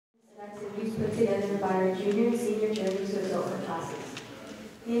put together by our junior and senior children to adulthood classes.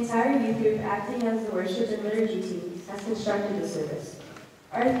 The entire youth group, acting as the worship and liturgy team, has constructed the service.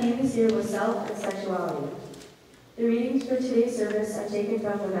 Our theme this year was self and sexuality. The readings for today's service are taken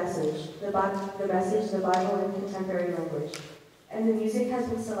from the Message, the Bible in contemporary language. And the music has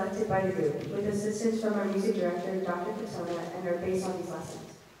been selected by the group, with assistance from our music director, Dr. Katona, and are based on these lessons.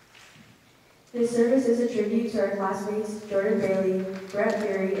 This service is a tribute to our classmates, Jordan Bailey, Brett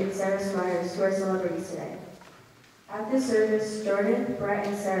Fury, and Sarah Smyers, who are celebrities today. At this service, Jordan, Brett,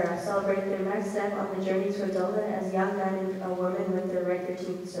 and Sarah celebrate their next step on the journey to adulthood as young men and a woman with their Rite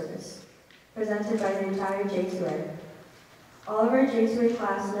service, presented by the entire J2A. All of our J2A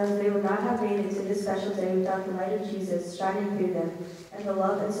class knows they would not have made it to this special day without the light of Jesus shining through them and the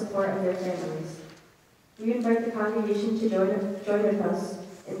love and support of their families. We invite the congregation to join with us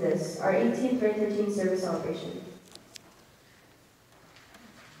in this, our 18th Rite 13 service celebration.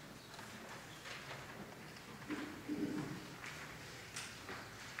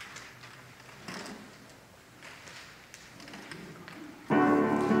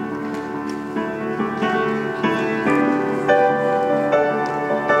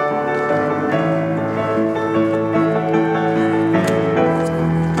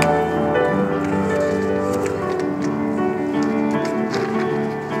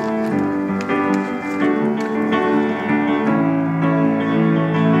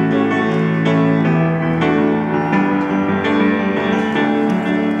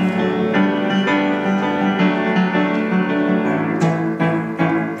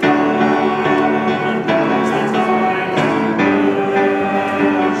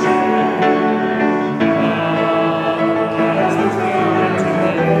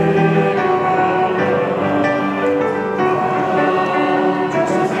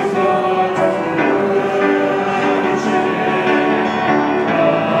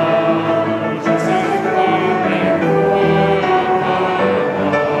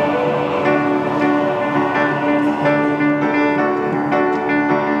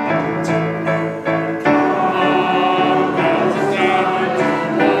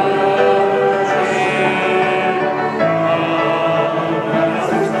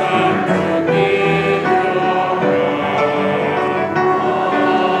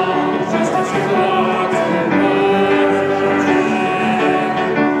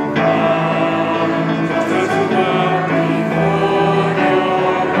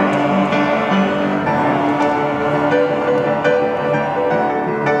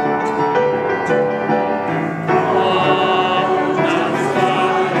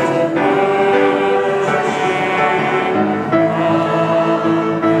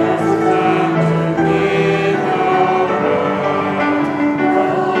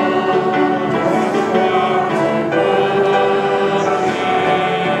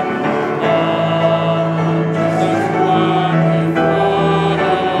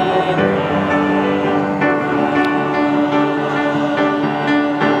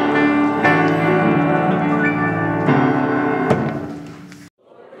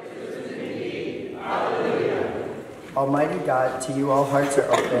 Almighty God, to you all hearts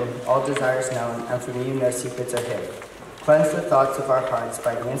are open, all desires known, and from you no secrets are hid. Cleanse the thoughts of our hearts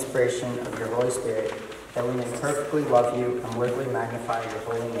by the inspiration of your Holy Spirit, that we may perfectly love you and worthily magnify your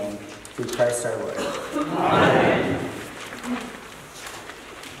holy name, through Christ our Lord. Amen.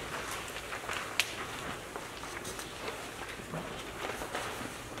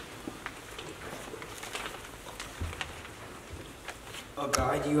 O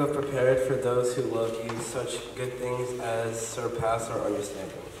God, you have prepared for those who love you such good things as surpass our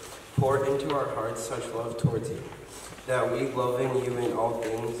understanding. Pour into our hearts such love towards you, that we, loving you in all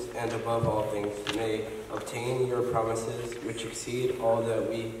things and above all things, may obtain your promises which exceed all that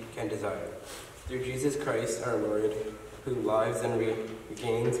we can desire. Through Jesus Christ our Lord, who lives and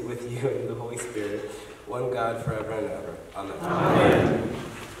regains with you in the Holy Spirit, one God forever and ever. Amen. Amen.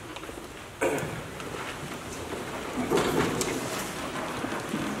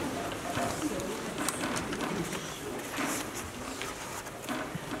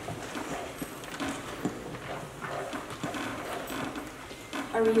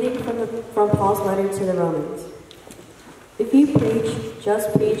 A reading from Paul's letter to the Romans. If you preach,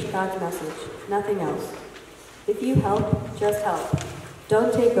 just preach God's message, nothing else. If you help, just help.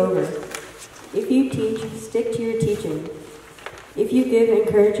 Don't take over. If you teach, stick to your teaching. If you give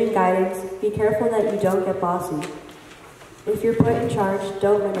encouraging guidance, be careful that you don't get bossy. If you're put in charge,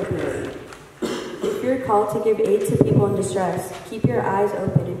 don't manipulate. If you're called to give aid to people in distress, keep your eyes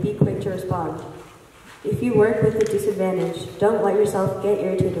open and be quick to respond. If you work with the disadvantaged, don't let yourself get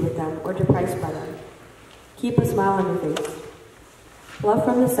irritated with them or depressed by them. Keep a smile on your face. Love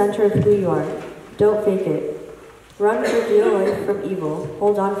from the center of who you are. Don't fake it. Run for dear life from evil.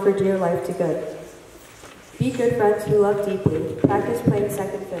 Hold on for dear life to good. Be good friends who love deeply. Practice playing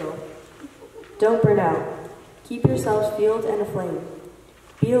second fiddle. Don't burn out. Keep yourselves fueled and aflame.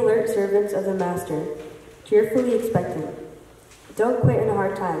 Be alert servants of the Master, cheerfully expectant. Don't quit in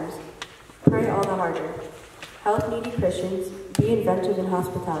hard times. Pray all the harder. Help needy Christians. Be inventive in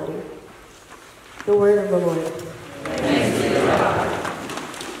hospitality. The word of the Lord. Thanks be to God.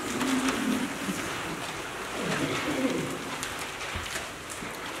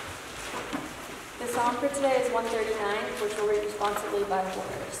 The psalm for today is 139, which will read responsibly by the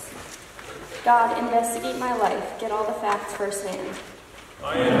chorus. God, investigate my life. Get all the facts firsthand.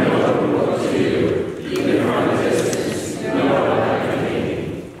 I am available to you, even from a distance, know what I'm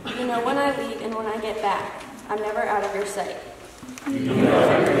thinking. You know when I leave and when I get back. I'm never out of your sight. You know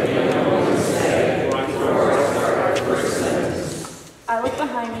everything I want to say before I start our first sentence. I look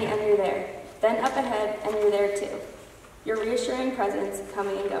behind me and you're there, then up ahead and you're there too. Your reassuring presence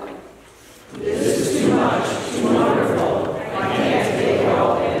coming and going. This is too much, too wonderful. I can't take it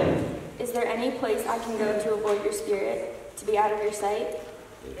all in. Is there any place I can go to avoid your spirit, to be out of your sight?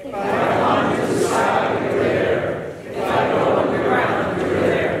 If I climb to the sky, you're there. If I go underground, you're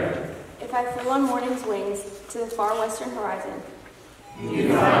there. If I flew on morning's wings to the far western horizon,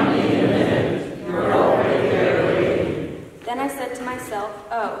 You find me in a minute. You're already there waiting. then I said to myself,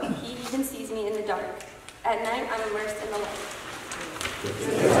 oh, he even sees me in the dark. At night, I'm immersed in the light. It's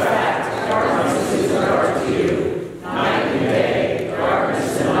a fact, darkness is dark to you. Night and day,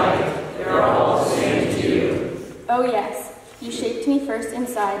 darkness and light, they're all the same to you. Oh yes, you shaped me first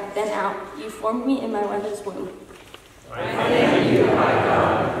inside, then out. You formed me in my mother's womb. I thank you, my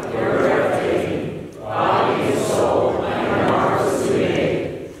God, you're breathtaking. Body and soul, and my marvelously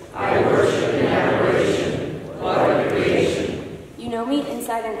made. I worship in adoration. What a creation. You know me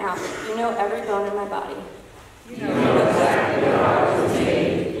inside and out. You know every bone in my body. You know exactly how I was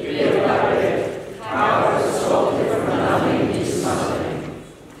made, bit by bit, how I was sculpted from nothing to something.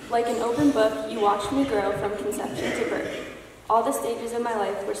 Like an open book, you watched me grow from conception to birth. All the stages of my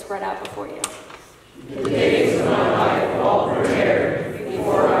life were spread out before you. The days of my life all prepared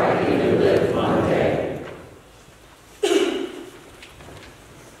before I even lived one day.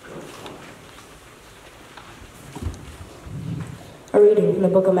 A reading from the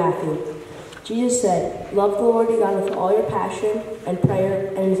book of Matthew. Jesus said, love the Lord your God with all your passion and prayer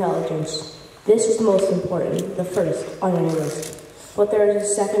and intelligence. This is the most important, the first on your list. But there is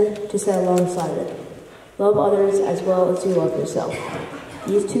a second to set alongside it. Love others as well as you love yourself.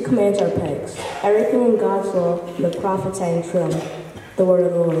 These two commands are pegs. Everything in God's law, the prophets hang true. The word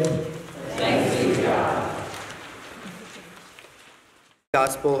of the Lord. Thanks be to God.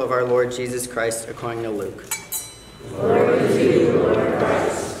 Gospel of our Lord Jesus Christ according to Luke. Glory to you, Lord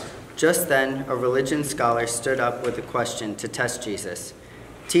Christ. Just then, a religion scholar stood up with a question to test Jesus.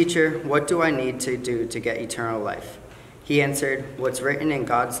 Teacher, what do I need to do to get eternal life? He answered, what's written in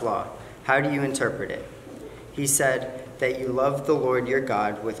God's law. How do you interpret it? He said, that you love the Lord your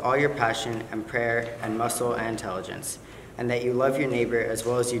God with all your passion and prayer and muscle and intelligence, and that you love your neighbor as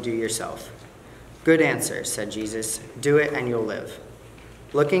well as you do yourself. Good answer, said Jesus. Do it and you'll live.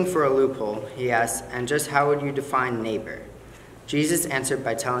 Looking for a loophole, he asked, and just how would you define neighbor? Jesus answered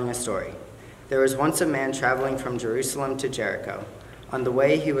by telling a story. There was once a man traveling from Jerusalem to Jericho. On the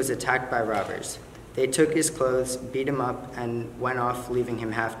way, he was attacked by robbers. They took his clothes, beat him up, and went off, leaving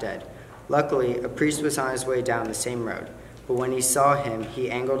him half dead. Luckily, a priest was on his way down the same road, but when he saw him, he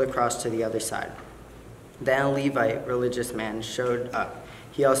angled across to the other side. Then a Levite religious man showed up.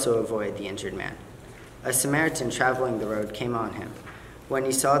 He also avoided the injured man. A Samaritan traveling the road came on him. When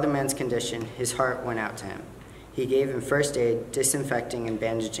he saw the man's condition, his heart went out to him. He gave him first aid, disinfecting and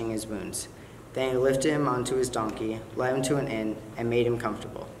bandaging his wounds. Then he lifted him onto his donkey, led him to an inn, and made him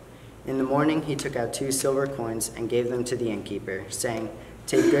comfortable. In the morning, he took out 2 silver coins and gave them to the innkeeper, saying,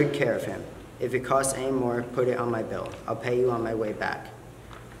 take good care of him. If it costs any more, put it on my bill. I'll pay you on my way back.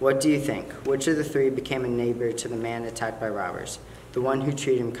 What do you think? Which of the 3 became a neighbor to the man attacked by robbers? The one who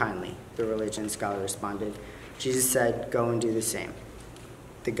treated him kindly, the religion scholar responded. Jesus said, go and do the same.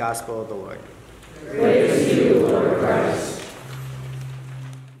 The Gospel of the Lord. Praise to you, Lord Christ.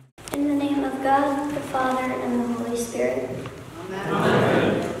 In the name of God, the Father, and the Holy Spirit.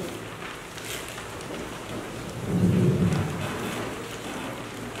 Amen.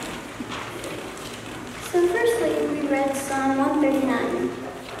 So firstly, we read Psalm 139.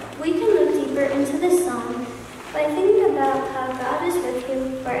 We can look deeper into this psalm by thinking about how God is with you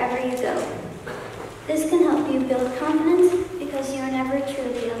wherever you go. This can help you build confidence because you are never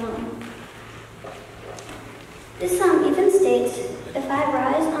truly alone. This psalm even states, if I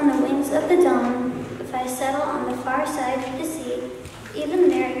of the dawn, if I settle on the far side of the sea, even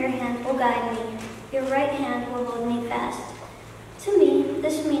there your hand will guide me, your right hand will hold me fast. To me,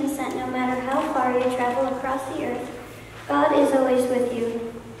 this means that no matter how far you travel across the earth, God is always with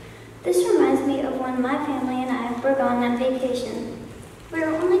you. This reminds me of when my family and I were gone on vacation. We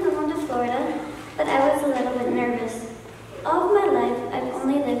were only going to Florida, but I was a little bit nervous. All of my life, I've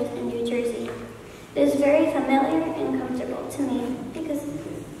only lived in New Jersey. It is very familiar and comfortable to me because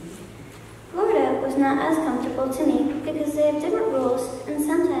Florida was not as comfortable to me because they have different rules, and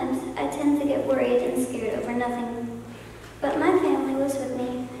sometimes I tend to get worried and scared over nothing. But my family was with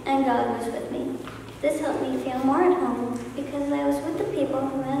me, and God was with me. This helped me feel more at home because I was with the people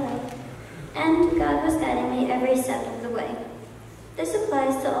whom I loved, and God was guiding me every step of the way. This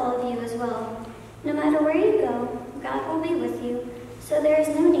applies to all of you as well. No matter where you go, God will be with you, so there is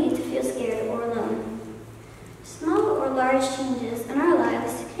no need to feel scared or alone. Small or large changes in our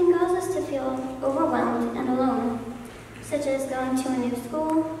lives can cause us to feel overwhelmed and alone, such as going to a new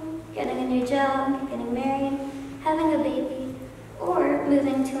school, getting a new job, getting married, having a baby, or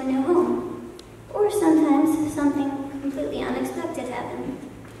moving to a new home. Or sometimes something completely unexpected happens.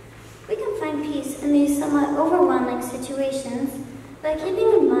 We can find peace in these somewhat overwhelming situations by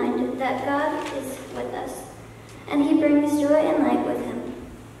keeping in mind that God is with us, and He brings joy and light with Him.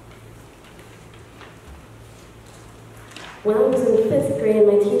 When I was in 5th grade,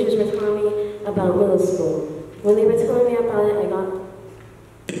 my teachers were telling me about middle school. When they were telling me about it, I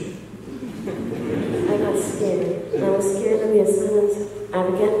got scared. I was scared of the assignments I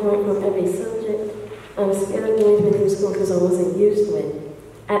would get home from every subject. I was scared of going to a new school because I wasn't used to it.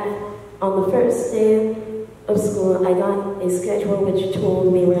 On the first day of school, I got a schedule which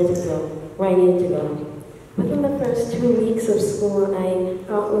told me where I needed to go. Within the first 2 weeks of school, I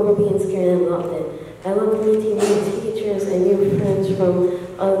got over being scared and loved it. I loved meeting new teachers and new friends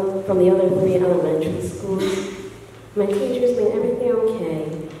from the other 3 elementary schools. My teachers made everything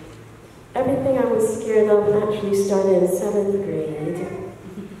okay. Everything I was scared of actually started in 7th grade.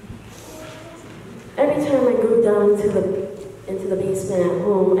 Every time I go down into the basement at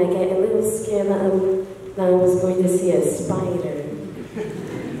home, I get a little scared that I was going to see a spider.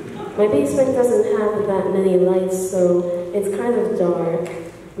 My basement doesn't have that many lights, so it's kind of dark.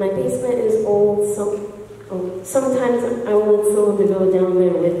 My basement is old, sometimes I wanted someone to go down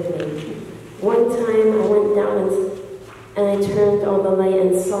there with me. One time I went down and I turned on the light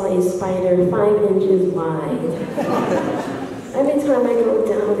and saw a spider 5 inches wide. Every time I go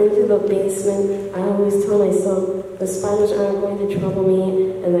down into the basement, I always tell myself the spiders aren't going to trouble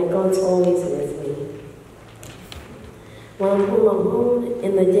me and that God's always with me. When I'm home alone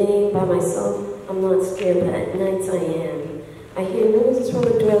in the day by myself, I'm not scared, but at nights I am. I hear noises from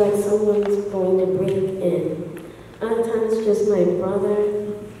the door like someone's going to break in. Other times it's just my brother.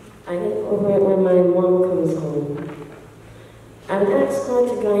 I get over it when my mom comes home. I would ask God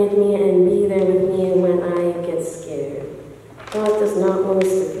to guide me and be there with me when I get scared. God does not want us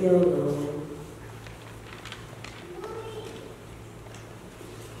to feel alone.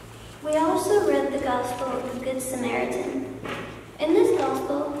 We also read the Gospel of the Good Samaritan. In this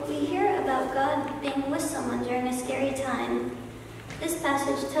Gospel, we hear about God being with someone during a scary time. This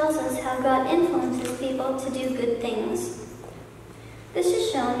passage tells us how God influences people to do good things. This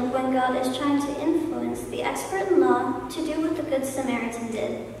is shown when God is trying to influence the expert in law to do what the Good Samaritan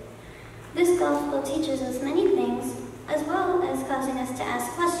did. This Gospel teaches us many things, as well as causing us to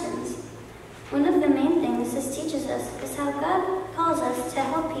ask questions. One of the main things this teaches us is how God calls us to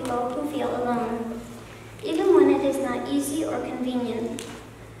help people who feel alone, even when it is not easy or convenient.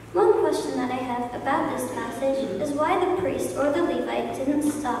 One question that I have about this passage is why the priest or the Levite didn't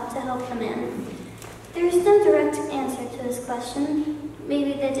stop to help the man. There is no direct answer to this question.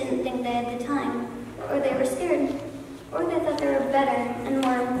 Maybe they didn't think they had the time, or they were scared, or they thought they were better and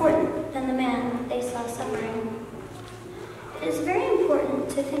more important than the man they saw suffering. It is very important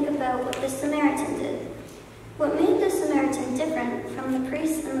to think about what the Samaritan did. What made the Samaritan different from the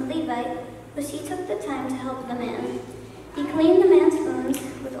priest and the Levite was he took the time to help the man. He cleaned the man's wounds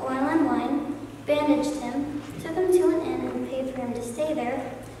with oil and wine, bandaged him, took him to an inn and paid for him to stay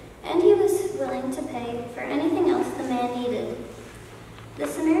there, and he was willing to pay for anything else the man needed. The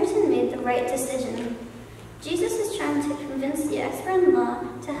Samaritan made the right decision. Jesus is trying to convince the expert in law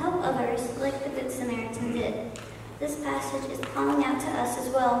to help others like the Good Samaritan did. This passage is calling out to us as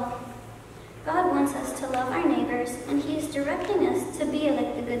well. God wants us to love our neighbors, and He is directing us to be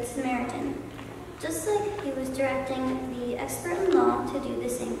like the Good Samaritan, just like He was directing the expert in law to do the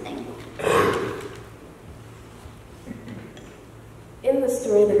same thing. In the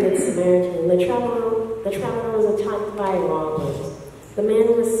story of the Good Samaritan, the traveler was attacked by robbers. The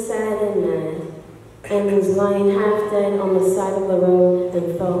man was sad and mad, and was lying half dead on the side of the road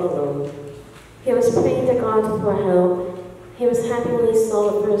and felt alone. He was praying to God for help. He was happy when he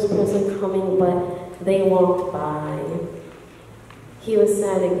saw the first person coming, but they walked by. He was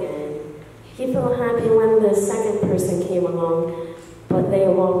sad again. He felt happy when the second person came along, but they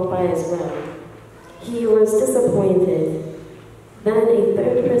walked by as well. He was disappointed. Then a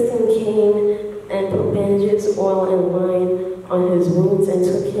third person came and put bandages, oil, and wine on his wounds and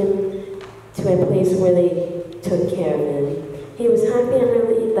took him to a place where they took care of him. He was happy and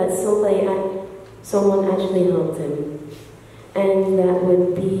relieved that someone actually helped him, and that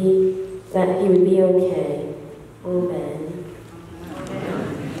he would be okay. Amen.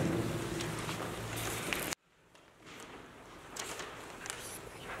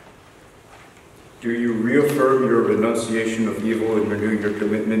 Do you reaffirm your renunciation of evil and renew your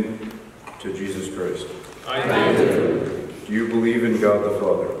commitment to Jesus Christ? I do. Do you believe in God the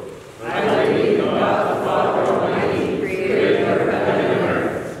Father? I believe in God the Father Almighty, creator of heaven and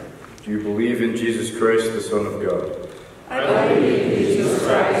earth. Do you believe in Jesus Christ, the Son of God? I believe in Jesus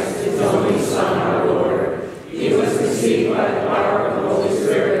Christ, his only Son, our Lord. He was conceived by the power of the Holy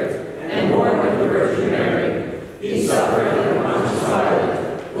Spirit and born of the Virgin Mary. He suffered under Pontius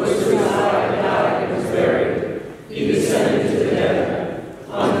Pilate, was crucified, died, and was buried. He descended to the dead.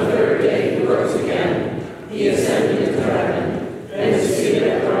 On the third day he rose again. He ascended into heaven, and is seated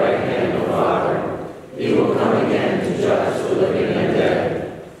at the right hand of the Father. He will come again to judge the living and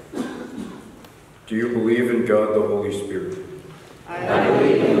dead. Do you believe in God the Holy Spirit? I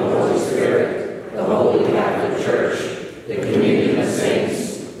believe in the Holy Spirit, the Holy Catholic Church, the communion of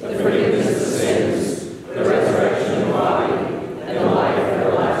saints, the forgiveness of sins, the resurrection of the body, and the life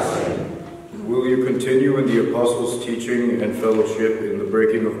everlasting. Will you continue in the apostles' teaching and fellowship, in the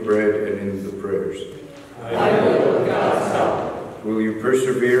breaking of bread, and in the prayers? I will with God's help. Will you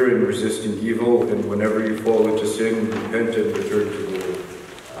persevere in resisting evil, and whenever you fall into sin, repent and return to the Lord?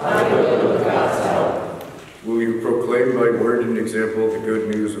 I will with God's help. Will you proclaim by word and example the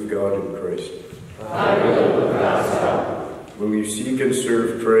good news of God in Christ? I will with God's help. Will you seek and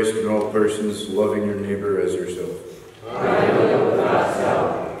serve Christ in all persons, loving your neighbor as yourself? I will with God's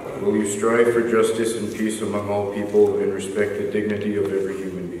help. Will you strive for justice and peace among all people and respect the dignity of every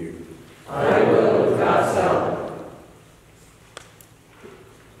human being? I will with God's help.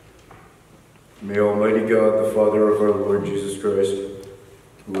 May Almighty God, the Father of our Lord Jesus Christ,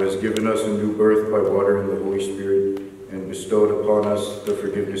 who has given us a new birth by water and the Holy Spirit, and bestowed upon us the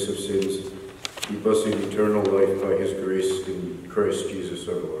forgiveness of sins, keep us in eternal life by his grace in Christ Jesus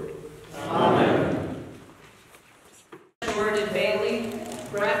our Lord. Amen. Jordan Bailey,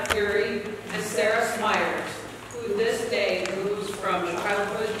 Brett Fury, and Sarah Smyers, who this day moves from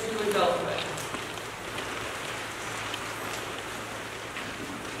childhood to adulthood.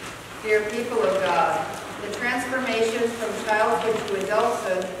 Dear people of God, the transformation from childhood to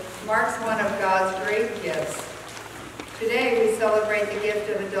adulthood marks one of God's great gifts. Today we celebrate the gift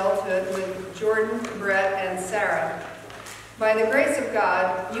of adulthood with Jordan, Brett, and Sarah. By the grace of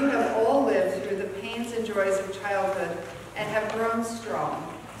God, you have all lived through the pains and joys of childhood and have grown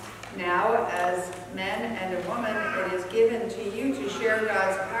strong. Now, as men and a woman, it is given to you to share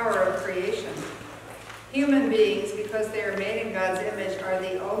God's power of creation. Human beings, because they are made in God's image, are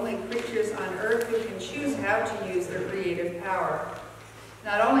the only creatures on earth who can choose how to use their creative power.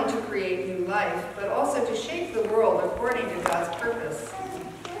 Not only to create new life, but also to shape the world according to God's purpose.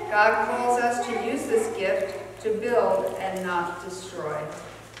 God calls us to use this gift to build and not destroy.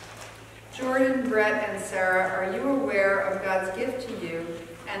 Jordan, Brett, and Sarah, are you aware of God's gift to you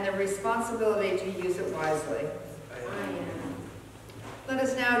and the responsibility to use it wisely? I am. Let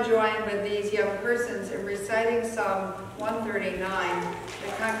us now join with these young persons in reciting Psalm 139.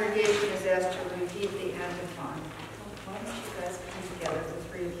 The congregation is asked to repeat the antiphon. Why don't you guys come together, the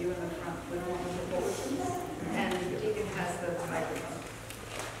three of you in the front with one of the bulletins, and the deacon has the microphone.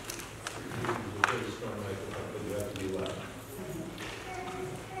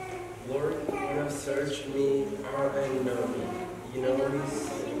 Lord, you have searched me out and know me. You know me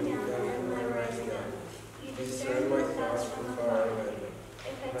sitting down from my rising up. You discern my thoughts from far away.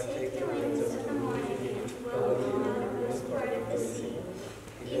 If I take the wings of the morning and dwell in the uttermost part of the sea,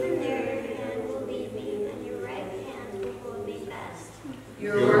 even there your hand will lead me, and your right hand will hold me fast.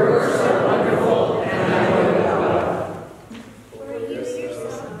 Your works are wonderful, and I know them well. For you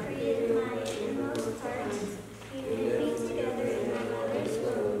yourself created my inmost parts. You knit me together in my mother's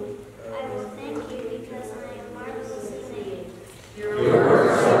womb. I will thank you because I am marvelously made. Your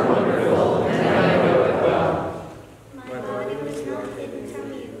works are wonderful, and I know them well. My body was not hidden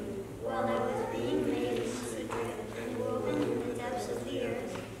from you while I was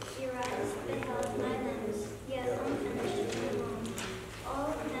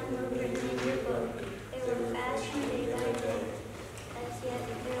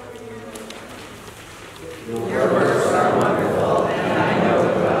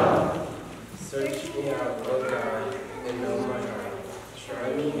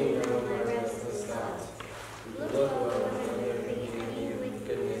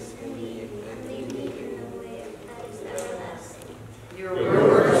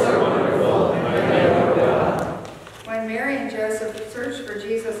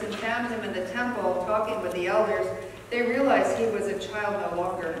found him in the temple talking with the elders, they realized he was a child no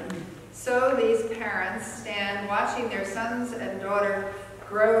longer. So these parents stand watching their sons and daughter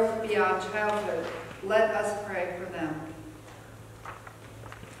grow beyond childhood. Let us pray for them.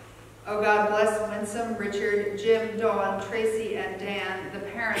 Oh God, bless Winsome, Richard, Jim, Dawn, Tracy, and Dan, the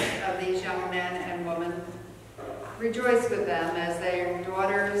parents of these young men and women. Rejoice with them as their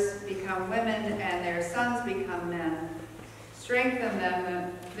daughters become women and their sons become men. Strengthen them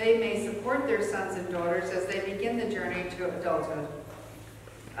that they may support their sons and daughters as they begin the journey to adulthood.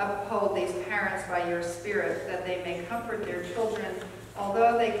 Uphold these parents by your Spirit, that they may comfort their children,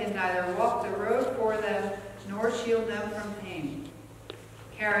 although they can neither walk the road for them nor shield them from pain.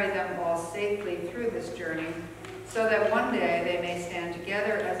 Carry them all safely through this journey, so that one day they may stand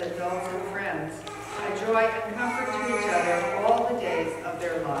together as adults and friends, a joy and comfort to each other all the days of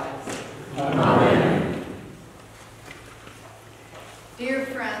their lives. Amen. Dear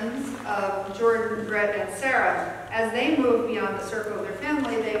friends of Jordan, Brett, and Sarah, as they move beyond the circle of their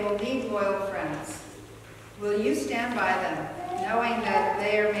family, they will need loyal friends. Will you stand by them, knowing that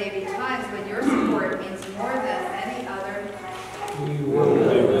there may be times when your support means more than any other? We will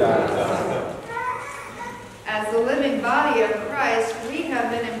do that. As the living body of Christ, we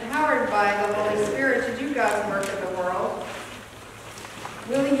have been empowered by the Holy Spirit to do God's work in the world.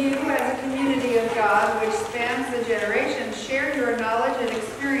 Will you, as a community of God, which spans the generations, share your knowledge and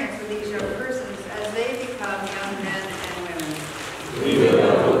experience with these young persons as they become young men and women? We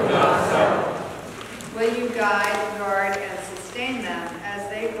will with God's help. Will you guide, guard, and sustain them as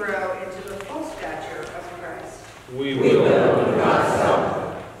they grow into the full stature of Christ? We will with God's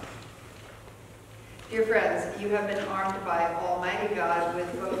help. Dear friends, you have been armed by Almighty God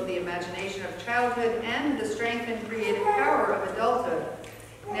with both the imagination of childhood and the strength and creative power of adulthood.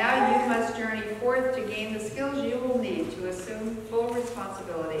 Now you must journey forth to gain the skills you will need to assume full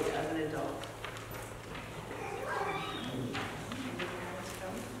responsibility as an adult.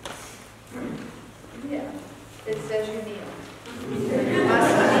 Yeah, it says you kneel. You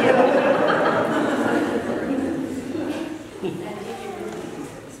must kneel.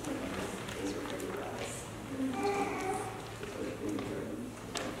 These were pretty rough.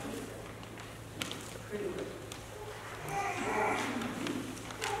 Pretty good.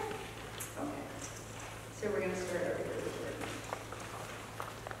 Okay. So we're going to start over here with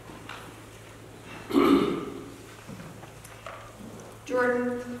Jordan,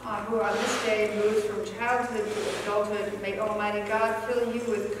 who on this day moves from childhood to adulthood, may Almighty God fill you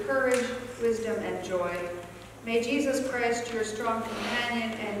with courage, wisdom, and joy. May Jesus Christ, your strong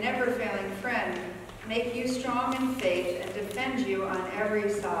companion and never-failing friend, make you strong in faith and defend you on every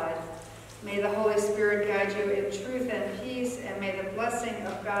side. May the Holy Spirit guide you in truth and peace, and may the blessing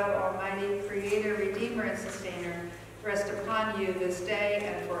of God Almighty, Creator, Redeemer, and Sustainer rest upon you this day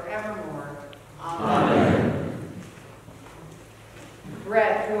and forevermore. Amen.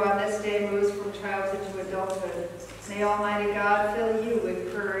 Brett, who on this day moves from childhood to adulthood, may Almighty God fill you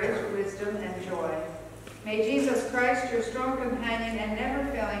with courage, wisdom, and joy. May Jesus Christ, your strong companion and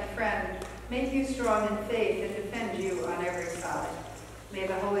never-failing friend, make you strong in faith and defend you on every side. May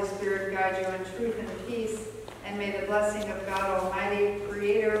the Holy Spirit guide you in truth and peace, and may the blessing of God Almighty,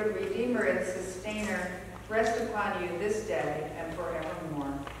 Creator, Redeemer, and Sustainer rest upon you this day and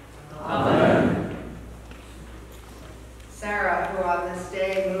forevermore. Amen. Sarah, who on this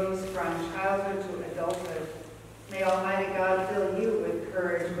day moves from childhood to adulthood, may Almighty God fill you with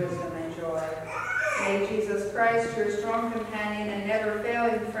courage, wisdom, and joy. May Jesus Christ, your strong companion and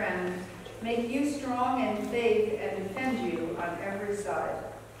never-failing friend, make you strong in faith and defend you on every side.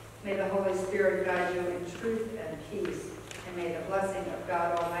 May the Holy Spirit guide you in truth and peace, and may the blessing of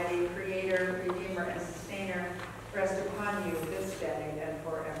God Almighty, Creator, Redeemer, and Sustainer rest upon you this day and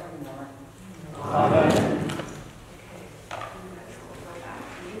forevermore. Amen.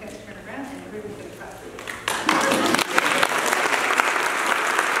 You guys turn around and everybody's going to clap for you.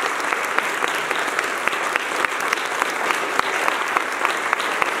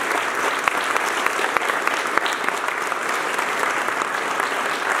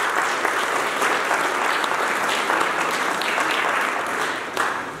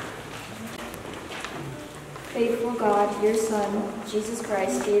 Faithful God, your Son, Jesus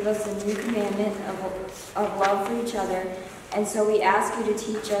Christ, gave us a new commandment of love for each other, and so we ask you to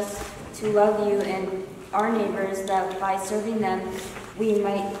teach us to love you and our neighbors, that by serving them, we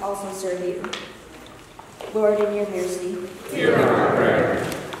might also serve you. Lord, in your mercy, hear our prayer.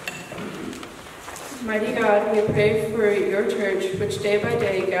 Mighty God, we pray for your church, which day by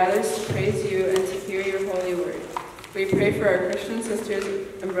day gathers to praise you and to hear your holy word. We pray for our Christian sisters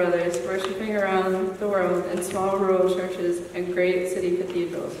and brothers worshiping around the world in small rural churches and great city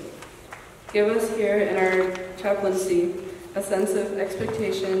cathedrals. Give us here in our chaplaincy a sense of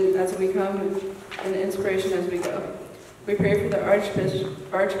expectation as we come and inspiration as we go. We pray for the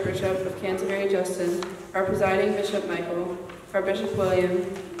Archbishop of Canterbury, Justin, our presiding Bishop Michael, our Bishop William,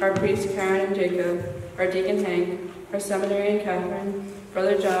 our priests Karen and Jacob, our deacon Hank, our seminarian Catherine,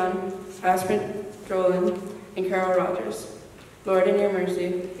 Brother John, aspirant Drolan, and Carol Rogers. Lord, in your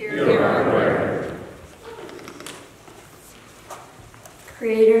mercy, hear our prayer.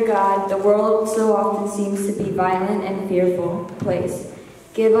 Creator God, the world so often seems to be a violent and fearful place.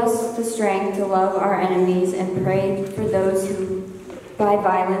 Give us the strength to love our enemies and pray for those who, by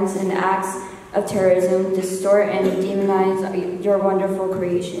violence and acts of terrorism, distort and demonize your wonderful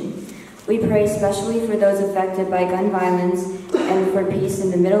creation. We pray especially for those affected by gun violence and for peace in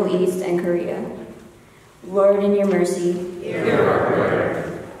the Middle East and Korea. Lord, in your mercy, hear our prayer.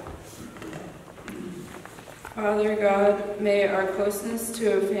 Father God, may our closeness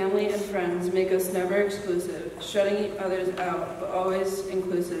to family and friends make us never exclusive, shutting others out, but always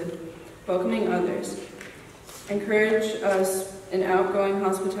inclusive, welcoming others. Encourage us in outgoing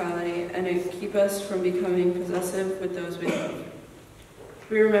hospitality and keep us from becoming possessive with those we love.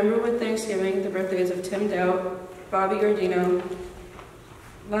 We remember with Thanksgiving the birthdays of Tim Doubt, Bobby Gardino,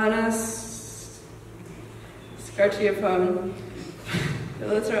 Lana Scarchiapone,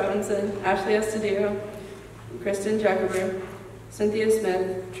 Phyllis Robinson, Ashley Estadio, Kristen Jacober, Cynthia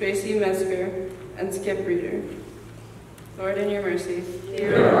Smith, Tracy Metzger, and Skip Reeder. Lord, in your mercy,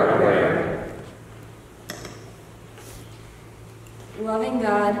 hear our prayer. Loving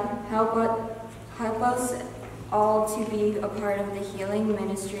God, help us all to be a part of the healing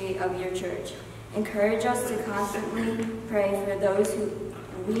ministry of your church. Encourage us to constantly pray for those who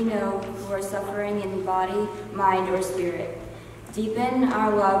we know who are suffering in body, mind, or spirit. Deepen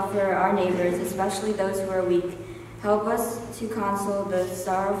our love for our neighbors, especially those who are weak. Help us to console the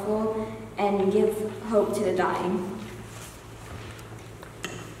sorrowful and give hope to the dying.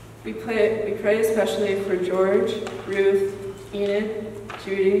 We pray especially for George, Ruth, Enid,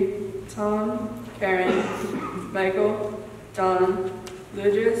 Judy, Tom, Karen, Michael, Don,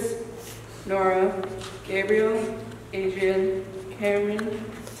 Ludus, Nora, Gabriel, Adrian, Cameron,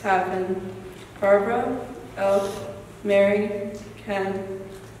 Tappan, Barbara, Elf, Mary, Ken,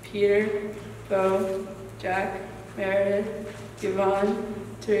 Peter, Bo, Jack, Meredith, Yvonne,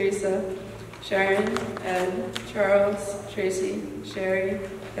 Teresa, Sharon, Ed, Charles, Tracy, Sherry,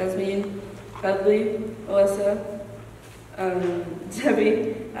 Yasmin, Dudley, Alyssa,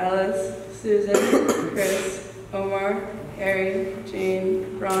 Debbie, Alice, Susan, Chris, Omar, Harry,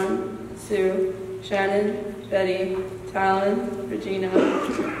 Jane, Ron, Sue, Shannon, Betty, Talon, Regina,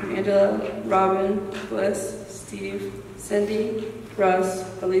 Angela, Robin, Bliss, Steve, Cindy, Russ,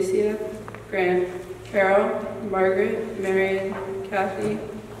 Alicia, Grant, Carol, Margaret, Marion, Kathy,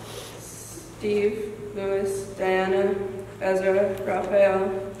 Steve, Louis, Diana, Ezra,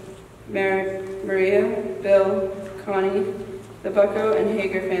 Raphael, Maria, Bill, Connie, the Bucko and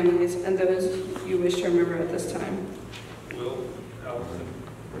Hager families, and those you wish to remember at this time. Will, Allison,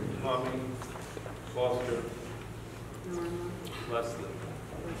 Tommy, Foster, Leslie.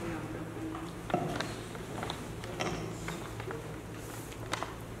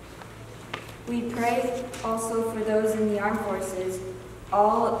 We pray also for those in the armed forces,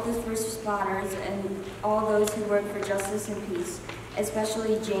 all the first responders, and all those who work for justice and peace,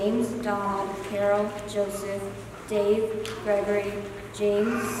 especially James, Donald, Carol, Joseph, Dave, Gregory,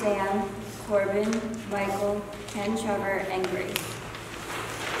 James, Sam, Corbin, Michael, Ken, Trevor, and Grace.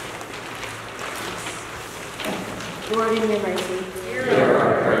 Lord, in your mercy, hear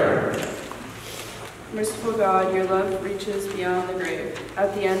our prayer. Merciful God, your love reaches beyond the grave.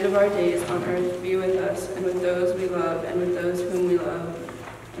 At the end of our days on earth, be with us, and with those we love, and with those whom we love,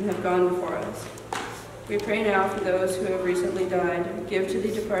 and have gone before us. We pray now for those who have recently died. Give to the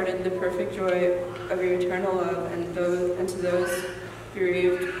departed the perfect joy of your eternal love, and to those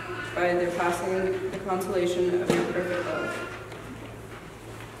bereaved by their passing the consolation of your perfect love.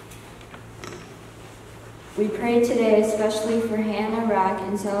 we pray today especially for Hannah Rack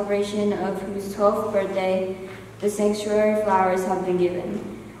in celebration of whose 12th birthday the sanctuary flowers have been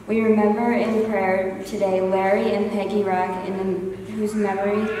given. We remember in prayer today Larry and Peggy Rack in whose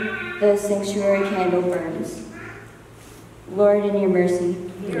memory the sanctuary candle burns. Lord, in your mercy,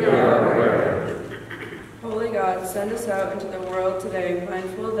 hear our prayer. Holy God, send us out into the world today,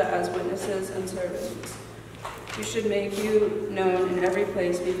 mindful that as witnesses and servants, we should make you known in every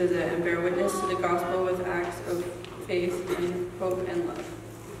place we visit and bear witness to the gospel with acts of faith and hope and love.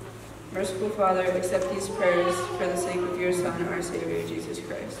 Merciful Father, accept these prayers for the sake of your Son, our Savior, Jesus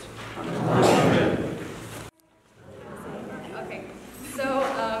Christ. Amen. Okay, so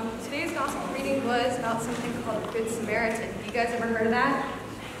today's gospel was about something called a Good Samaritan. You guys ever heard of that?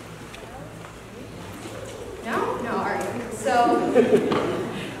 No? No, all right. So,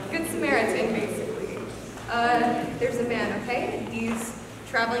 Good Samaritan, basically. There's a man, okay? He's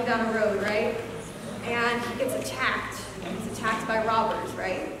traveling down a road, right? And he gets attacked. He's attacked by robbers,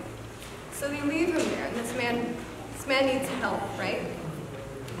 right? So they leave him there, and this man needs help, right?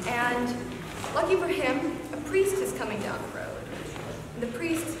 And lucky for him, a priest is coming down the road. And the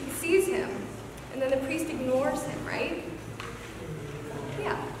priest, he sees him, and then the priest ignores him, right?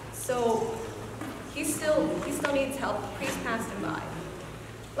 Yeah, so he still needs help. The priest passed him by.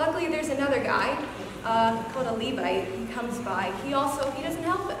 Luckily, there's another guy called a Levite. He comes by. He doesn't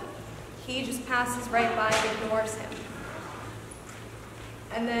help him. He just passes right by and ignores him.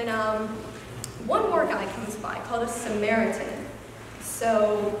 And then one more guy comes by called a Samaritan.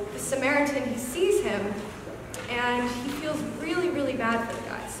 So the Samaritan, he sees him, and he feels really, really bad for the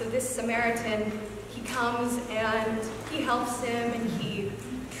guy. So this Samaritan, he comes and he helps him, and he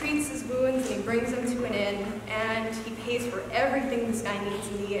treats his wounds, and he brings him to an inn, and he pays for everything this guy needs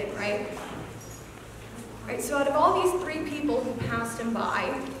in the inn, right? Right, so out of all these three people who passed him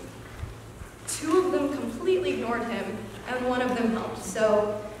by, two of them completely ignored him, and one of them helped.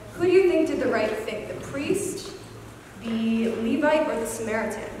 So who do you think did the right thing? The priest, the Levite, or the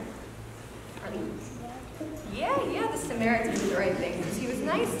Samaritan? Yeah, the Samaritan did the right thing, because he was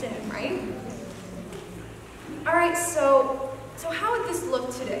nice to him, right? All right, so how would this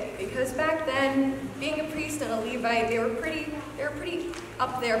look today? Because back then, being a priest and a Levite, they were pretty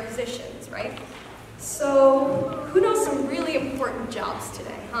up there positions, right? So who knows some really important jobs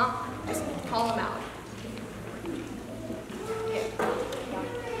today, huh? Just call them out.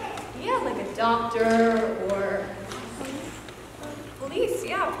 Yeah, like a doctor or police,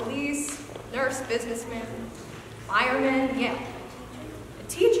 police, nurse, businessman, fireman, a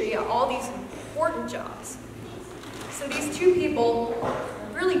teacher, all these important jobs. So these two people,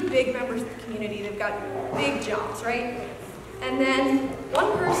 really big members of the community, they've got big jobs, right? And then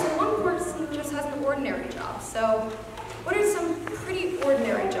one person just has an ordinary job. So what are some pretty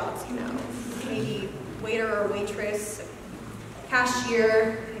ordinary jobs you know? Maybe waiter or waitress,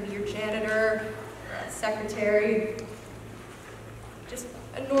 cashier, maybe your janitor, secretary, just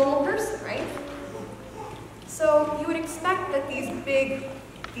a normal person, right? So you would expect that these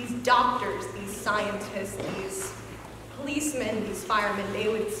doctors, these scientists, these policemen, these firemen, they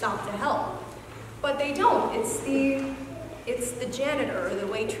would stop to help. But they don't. It's the janitor or the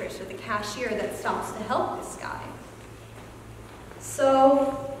waitress or the cashier that stops to help this guy.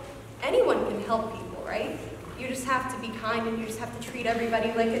 So anyone can help people, right? You just have to be kind, and you just have to treat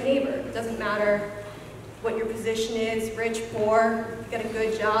everybody like a neighbor. It doesn't matter what your position is, rich, poor, if you got a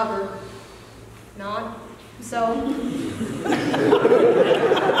good job or not. So,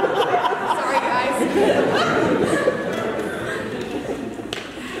 sorry guys.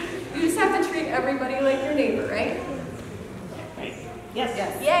 You just have to treat everybody like your neighbor, right? Yes.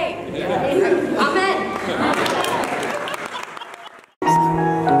 Yay. Amen.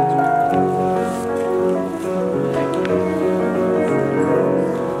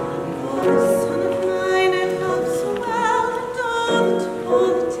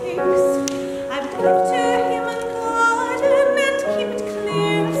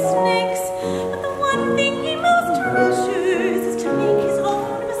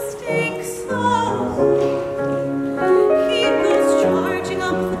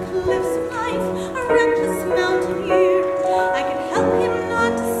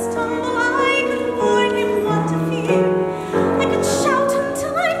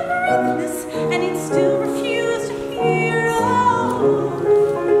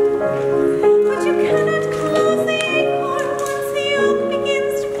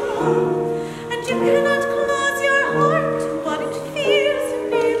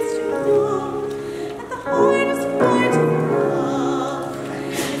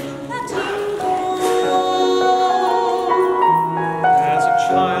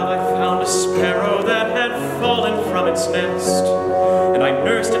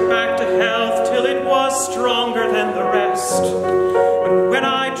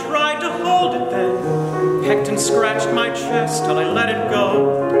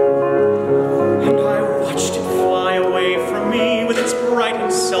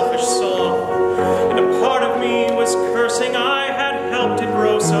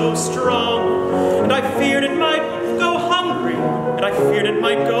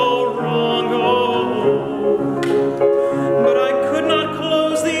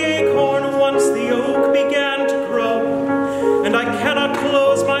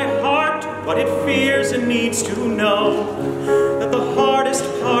 What it fears and needs to know that the heart